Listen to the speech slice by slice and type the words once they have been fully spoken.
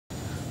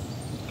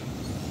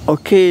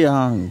Okay,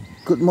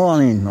 good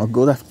morning, or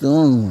good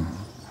afternoon,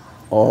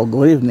 or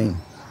good evening.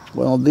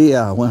 Buenos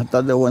días, buenas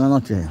tardes, buenas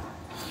noches.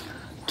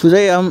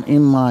 Today I'm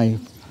in my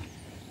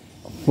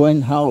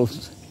friend's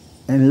house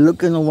and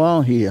looking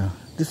around here.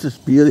 This is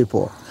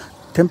beautiful.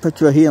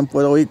 Temperature here in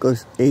Puerto Rico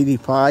is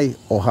 85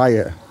 or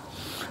higher.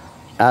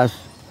 As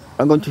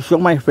I'm going to show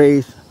my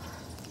face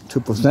to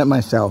present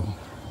myself.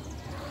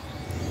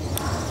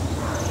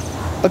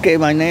 Okay,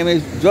 my name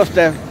is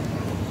Joseph,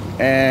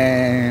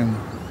 and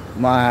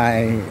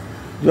my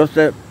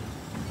Joseph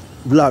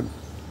Vlog.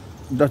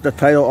 That's the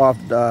title of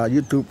the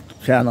YouTube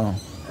channel.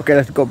 Okay,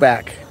 let's go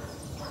back.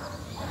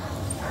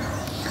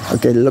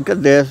 Okay, look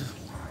at this.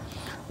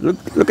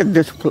 Look at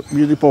this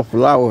beautiful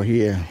flower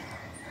here,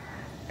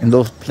 and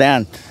those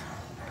plants.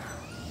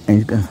 And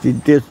you can see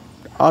this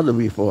other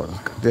before.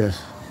 Look at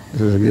this.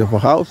 This is a beautiful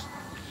house.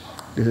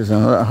 This is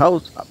another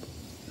house.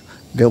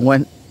 They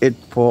went it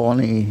for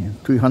only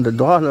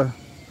 $300.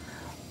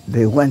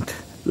 They went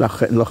la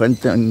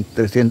gente en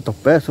 300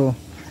 pesos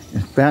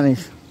in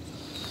Spanish.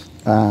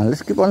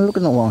 Let's keep on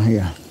looking around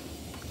here.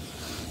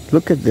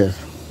 Look at this.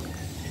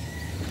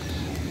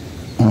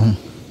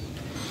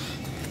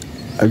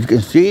 As you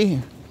can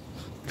see,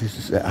 this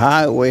is a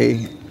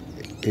highway,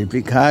 a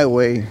big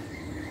highway.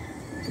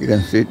 You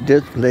can see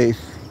this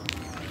place.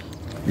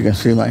 You can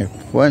see my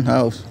friend's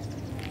house.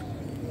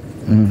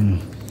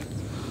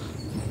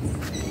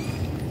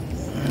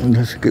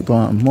 Let's keep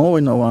on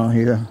moving around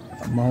here.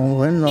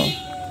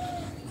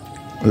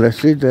 Let's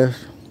see this.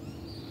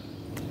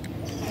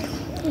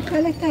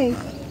 ¿Cuál está ahí?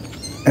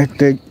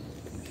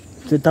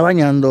 Se está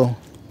bañando.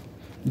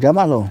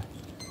 Llámalo.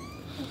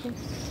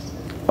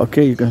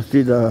 Okay, you can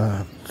see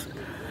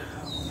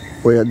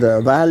where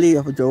the valley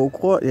of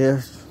Yabucoa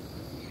is.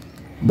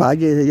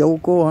 Valle de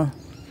Yabucoa.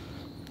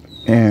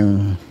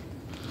 And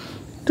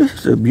this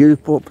is a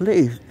beautiful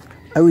place.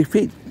 I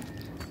repeat,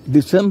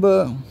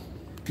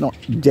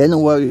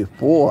 January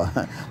 4,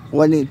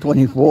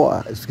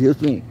 2024,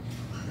 excuse me.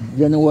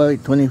 January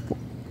 4,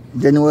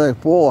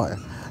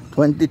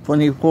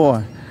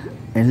 2024.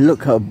 And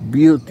look how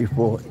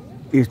beautiful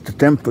is the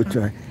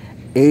temperature.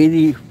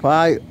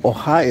 85 or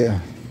higher.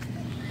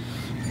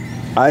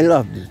 I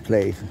love this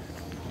place.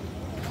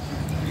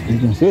 You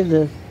can see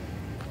this.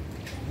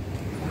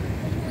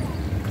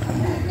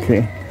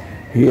 Okay.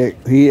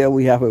 Here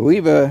we have a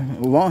river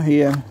around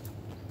here.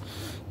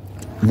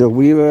 The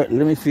river,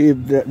 let me see if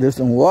there's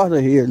some water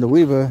here in the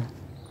river.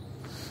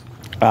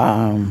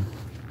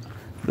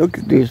 Look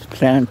at these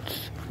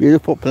plants,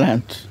 beautiful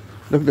plants.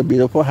 Look at the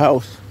beautiful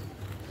house.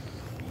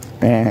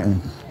 And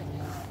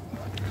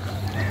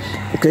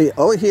okay,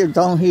 over here,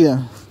 down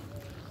here,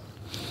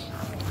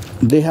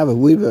 they have a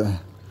river,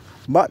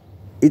 but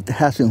it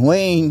hasn't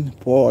rained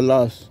for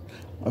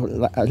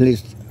at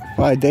least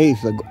 5 days.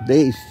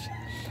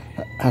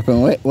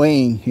 Haven't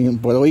rained here in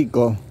Puerto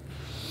Rico,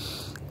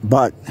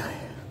 but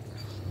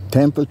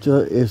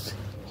temperature is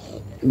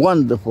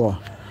wonderful.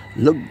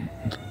 Look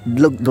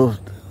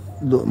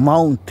the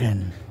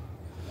mountain.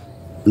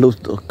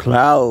 Look the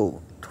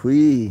cloud,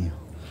 tree.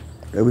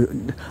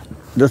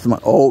 That's my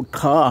old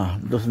car.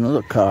 There's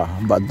another car,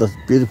 but that's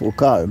beautiful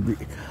car.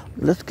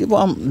 Let's keep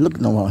on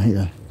looking around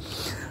here.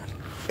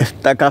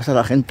 Esta casa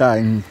la gente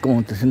en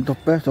como 300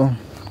 pesos.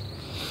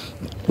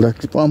 Let's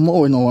keep on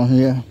moving around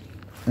here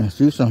and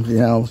see something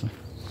else.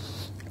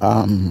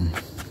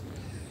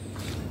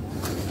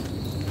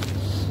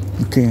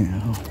 Okay.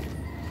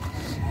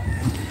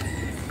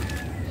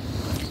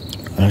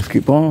 Let's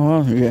keep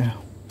on here.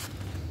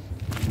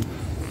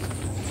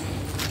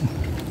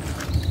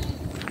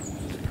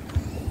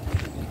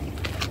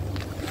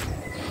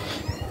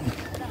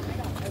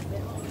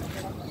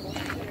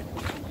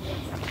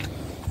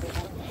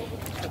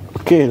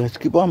 Okay, let's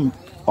keep on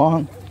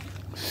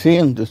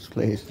seeing this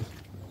place.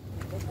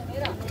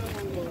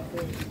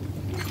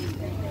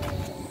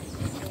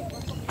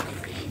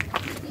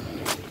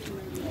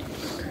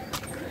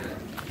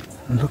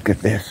 Look at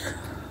this.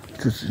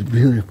 This is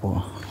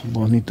beautiful,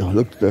 bonito.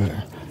 Look at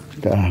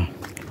the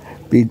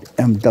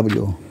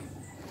BMW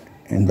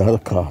and the other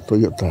car,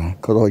 Toyota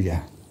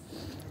Corolla.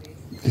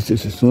 This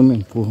is a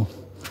swimming pool.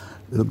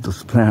 Look at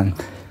this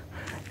plant.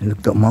 And look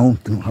at the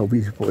mountain, how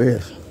beautiful it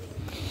is.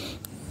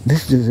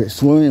 This is a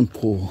swimming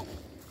pool.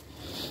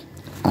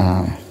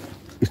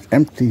 It's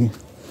empty.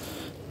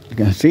 You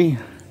can see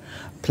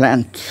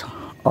plants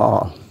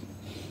or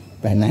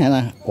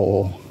banana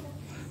or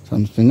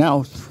something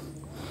else.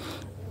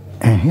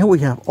 And here we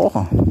have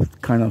all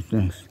kind of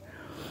things.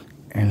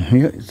 And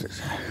here is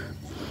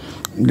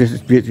this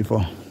is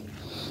beautiful.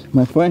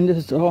 My friend, this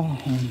is all.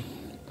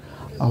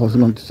 I was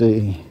going to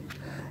say,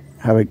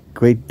 have a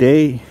great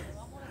day,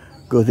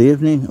 good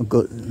evening, or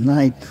good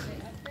night,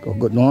 or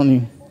good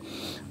morning.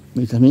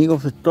 Mis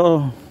amigos, es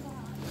todo.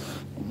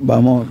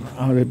 Vamos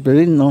a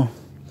despedirnos.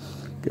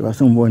 Que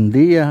pase un buen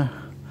día,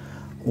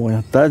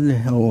 buenas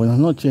tardes o buenas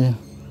noches.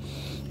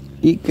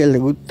 Y que les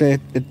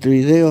guste este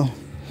video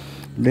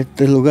de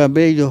este lugar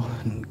bello,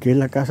 que es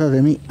la casa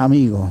de mi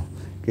amigo,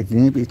 que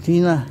tiene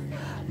piscina,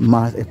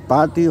 más el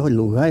patio. El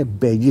lugar es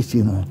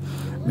bellísimo.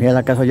 Mira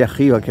la casa allá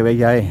arriba, que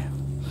bella es.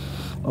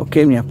 Ok,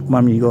 mi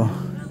amigo.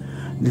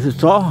 This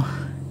is all.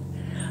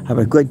 Have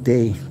a good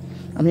day.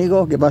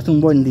 Amigo, que pase un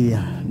buen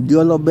día.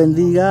 Dios los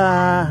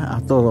bendiga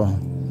a todos.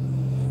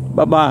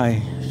 Bye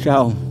bye.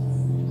 Chao.